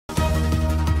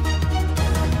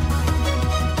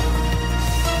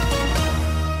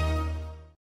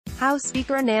House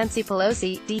Speaker Nancy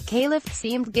Pelosi, D-Calif,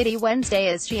 seemed giddy Wednesday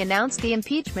as she announced the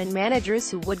impeachment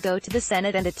managers who would go to the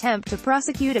Senate and attempt to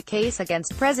prosecute a case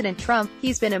against President Trump.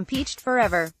 He's been impeached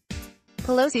forever,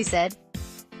 Pelosi said.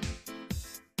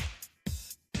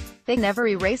 They never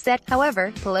erase that.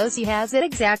 However, Pelosi has it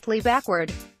exactly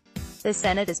backward. The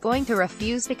Senate is going to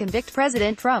refuse to convict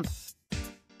President Trump.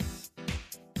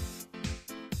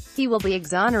 He will be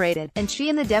exonerated, and she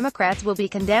and the Democrats will be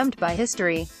condemned by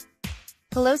history.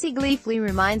 Pelosi gleefully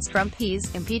reminds Trump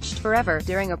he's impeached forever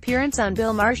during appearance on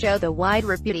Bill Maher's show. The wide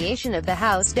repudiation of the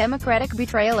House Democratic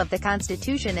betrayal of the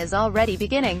Constitution is already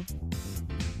beginning.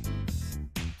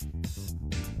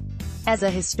 As a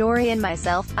historian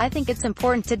myself, I think it's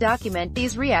important to document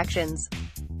these reactions.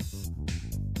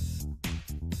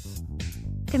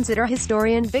 Consider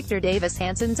historian Victor Davis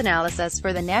Hanson's analysis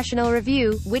for the National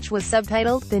Review, which was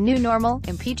subtitled, "The New Normal,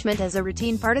 Impeachment as a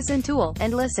Routine Partisan Tool,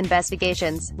 Endless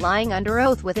Investigations, Lying Under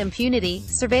Oath with Impunity,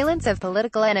 Surveillance of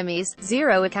Political Enemies,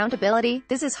 Zero Accountability."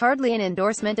 This is hardly an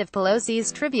endorsement of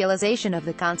Pelosi's trivialization of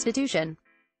the Constitution.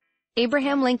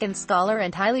 Abraham Lincoln scholar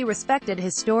and highly respected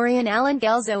historian Alan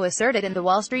Galzo asserted in the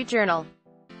Wall Street Journal.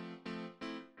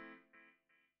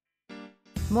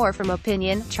 More from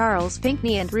opinion. Charles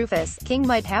Pinckney and Rufus King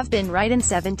might have been right in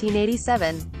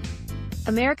 1787.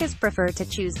 Americans prefer to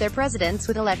choose their presidents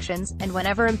with elections, and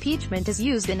whenever impeachment is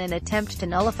used in an attempt to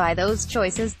nullify those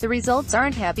choices, the results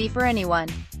aren't happy for anyone.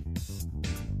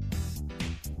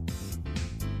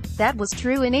 That was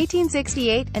true in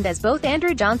 1868, and as both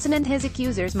Andrew Johnson and his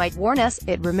accusers might warn us,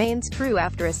 it remains true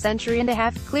after a century and a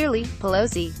half. Clearly,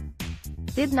 Pelosi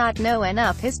did not know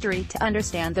enough history to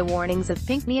understand the warnings of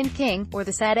Pinckney and King, or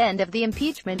the sad end of the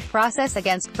impeachment process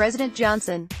against President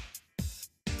Johnson.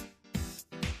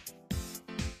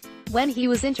 When he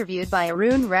was interviewed by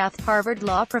Arun Rath, Harvard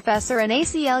law professor and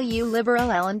ACLU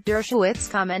liberal Alan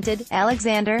Dershowitz commented,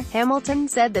 "Alexander Hamilton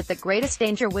said that the greatest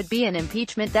danger would be an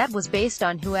impeachment that was based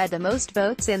on who had the most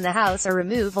votes in the House, or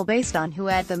removal based on who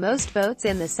had the most votes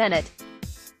in the Senate."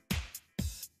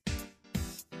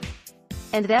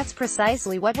 And that's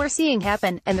precisely what we're seeing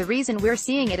happen, and the reason we're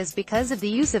seeing it is because of the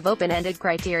use of open-ended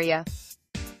criteria.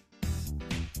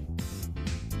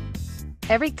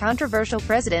 Every controversial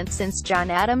president since John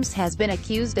Adams has been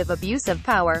accused of abuse of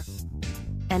power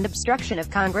and obstruction of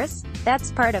Congress.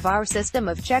 That's part of our system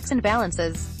of checks and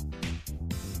balances.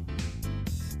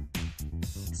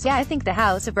 Yeah, I think the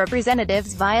House of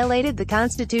Representatives violated the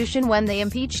Constitution when they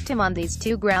impeached him on these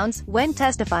two grounds. When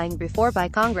testifying before by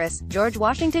Congress, George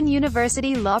Washington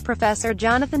University law professor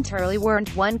Jonathan Turley warned,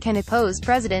 "One can oppose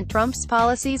President Trump's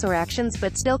policies or actions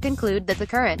but still conclude that the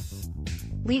current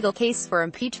legal case for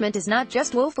impeachment is not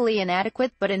just woefully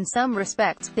inadequate, but in some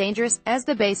respects dangerous, as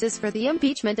the basis for the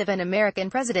impeachment of an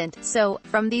American president." So,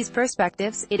 from these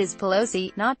perspectives, it is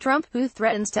Pelosi, not Trump, who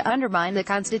threatens to undermine the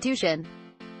Constitution.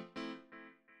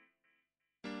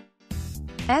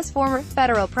 As former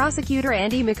federal prosecutor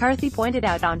Andy McCarthy pointed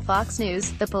out on Fox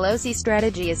News, the Pelosi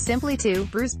strategy is simply to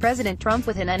bruise President Trump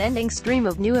with an unending stream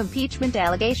of new impeachment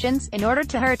allegations, in order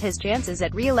to hurt his chances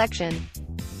at re-election.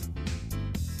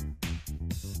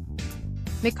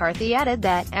 McCarthy added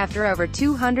that, after over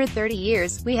 230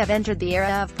 years, we have entered the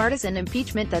era of partisan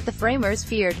impeachment that the framers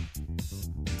feared.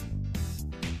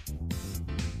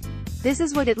 This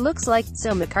is what it looks like,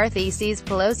 so McCarthy sees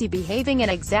Pelosi behaving in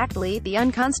exactly the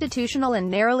unconstitutional and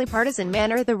narrowly partisan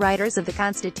manner the writers of the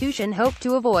Constitution hope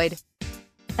to avoid.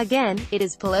 Again, it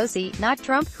is Pelosi, not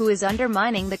Trump, who is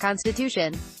undermining the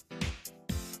Constitution.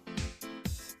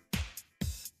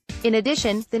 In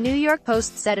addition, the New York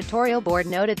Post's editorial board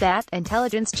noted that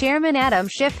Intelligence Chairman Adam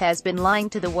Schiff has been lying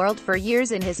to the world for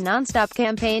years in his nonstop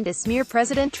campaign to smear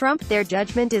President Trump. Their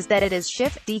judgment is that it is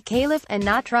Schiff, D-Calif, and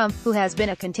not Trump, who has been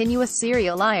a continuous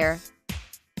serial liar.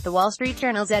 The Wall Street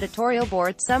Journal's editorial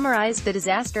board summarized the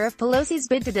disaster of Pelosi's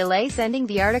bid to delay sending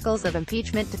the articles of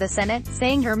impeachment to the Senate,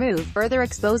 saying her move further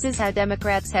exposes how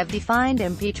Democrats have defined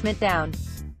impeachment down.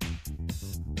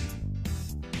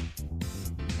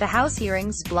 The House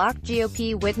hearings blocked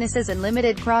GOP witnesses and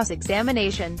limited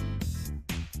cross-examination.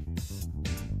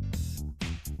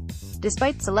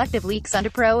 Despite selective leaks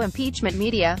under pro-impeachment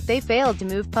media, they failed to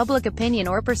move public opinion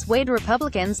or persuade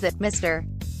Republicans that Mr.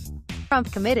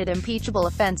 Trump committed impeachable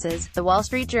offenses. The Wall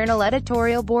Street Journal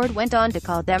editorial board went on to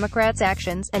call Democrats'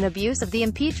 actions an abuse of the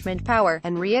impeachment power,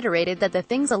 and reiterated that the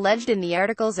things alleged in the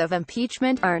articles of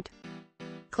impeachment aren't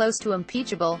close to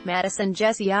impeachable. Madison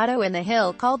Jesse Otto in The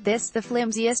Hill called this the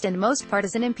flimsiest and most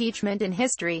partisan impeachment in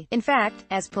history. In fact,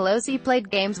 as Pelosi played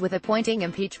games with appointing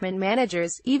impeachment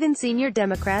managers, even senior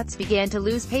Democrats began to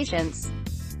lose patience.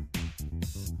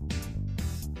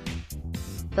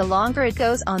 The longer it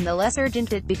goes on, the less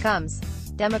urgent it becomes.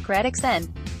 Democratic Sen.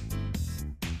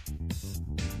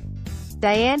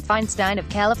 Dianne Feinstein of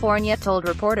California told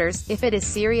reporters, "If it is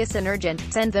serious and urgent,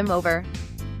 send them over.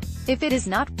 If it is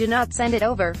not, do not send it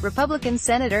over." Republican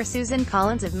Senator Susan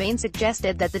Collins of Maine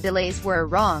suggested that the delays were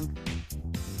wrong.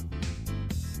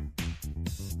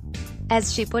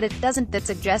 As she put it, "Doesn't that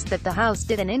suggest that the House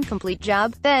did an incomplete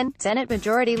job?" Then, Senate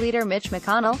Majority Leader Mitch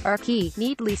McConnell, RK,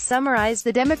 neatly summarized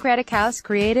the Democratic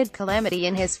House-created calamity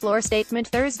in his floor statement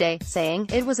Thursday, saying,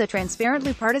 "It was a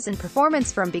transparently partisan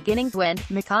performance from beginning to end."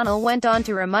 McConnell went on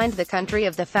to remind the country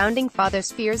of the Founding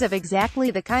Fathers' fears of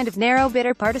exactly the kind of narrow,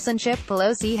 bitter partisanship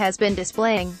Pelosi has been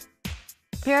displaying.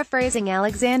 Paraphrasing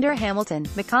Alexander Hamilton,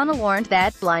 McConnell warned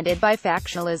that, blinded by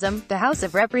factionalism, the House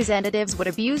of Representatives would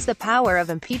abuse the power of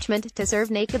impeachment to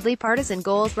serve nakedly partisan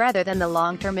goals rather than the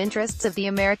long-term interests of the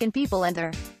American people and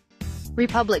their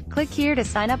republic. Click here to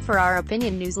sign up for our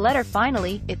opinion newsletter.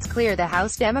 Finally, it's clear the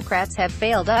House Democrats have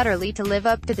failed utterly to live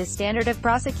up to the standard of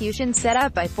prosecution set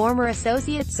up by former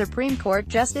Associate Supreme Court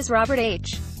Justice Robert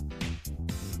H.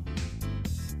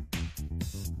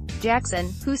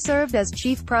 Jackson, who served as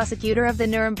chief prosecutor of the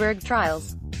Nuremberg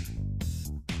trials.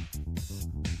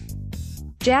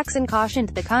 Jackson cautioned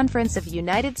the Conference of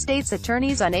United States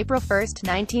Attorneys on April 1,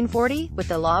 1940, "With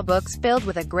the law books filled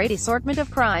with a great assortment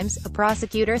of crimes, a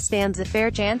prosecutor stands a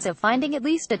fair chance of finding at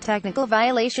least a technical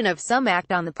violation of some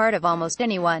act on the part of almost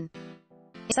anyone.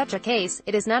 In such a case,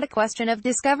 it is not a question of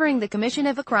discovering the commission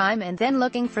of a crime and then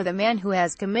looking for the man who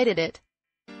has committed it.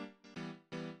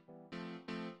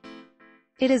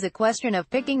 It is a question of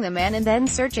picking the man and then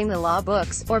searching the law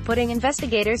books, or putting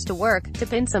investigators to work, to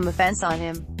pin some offense on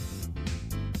him.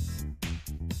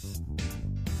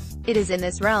 It is in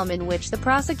this realm in which the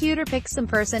prosecutor picks some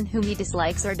person whom he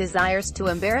dislikes or desires to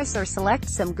embarrass, or select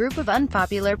some group of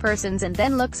unpopular persons and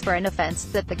then looks for an offense,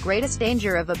 that the greatest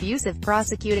danger of abusive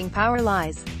prosecuting power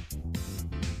lies.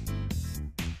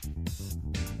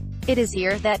 It is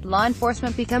here that law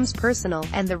enforcement becomes personal,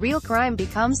 and the real crime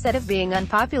becomes that of being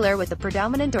unpopular with the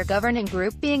predominant or governing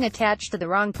group, being attached to the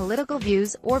wrong political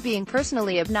views, or being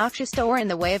personally obnoxious to or in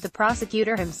the way of the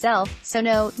prosecutor himself." So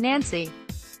no, Nancy.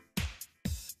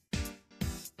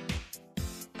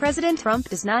 President Trump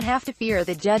does not have to fear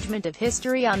the judgment of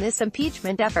history on this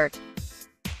impeachment effort.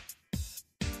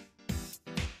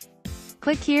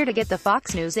 Click here to get the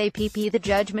Fox News app. The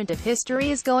judgment of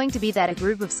history is going to be that a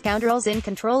group of scoundrels in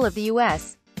control of the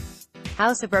U.S.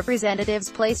 House of Representatives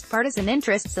placed partisan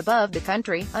interests above the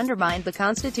country, undermined the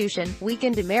Constitution,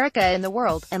 weakened America in the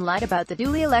world, and lied about the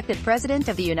duly elected President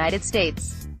of the United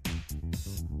States.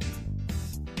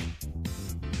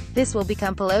 This will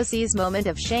become Pelosi's moment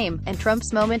of shame, and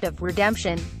Trump's moment of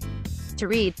redemption. To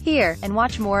read, hear, and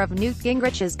watch more of Newt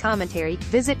Gingrich's commentary,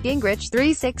 visit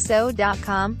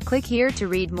Gingrich360.com. Click here to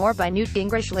read more by Newt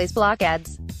Gingrich. Lays block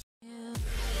ads.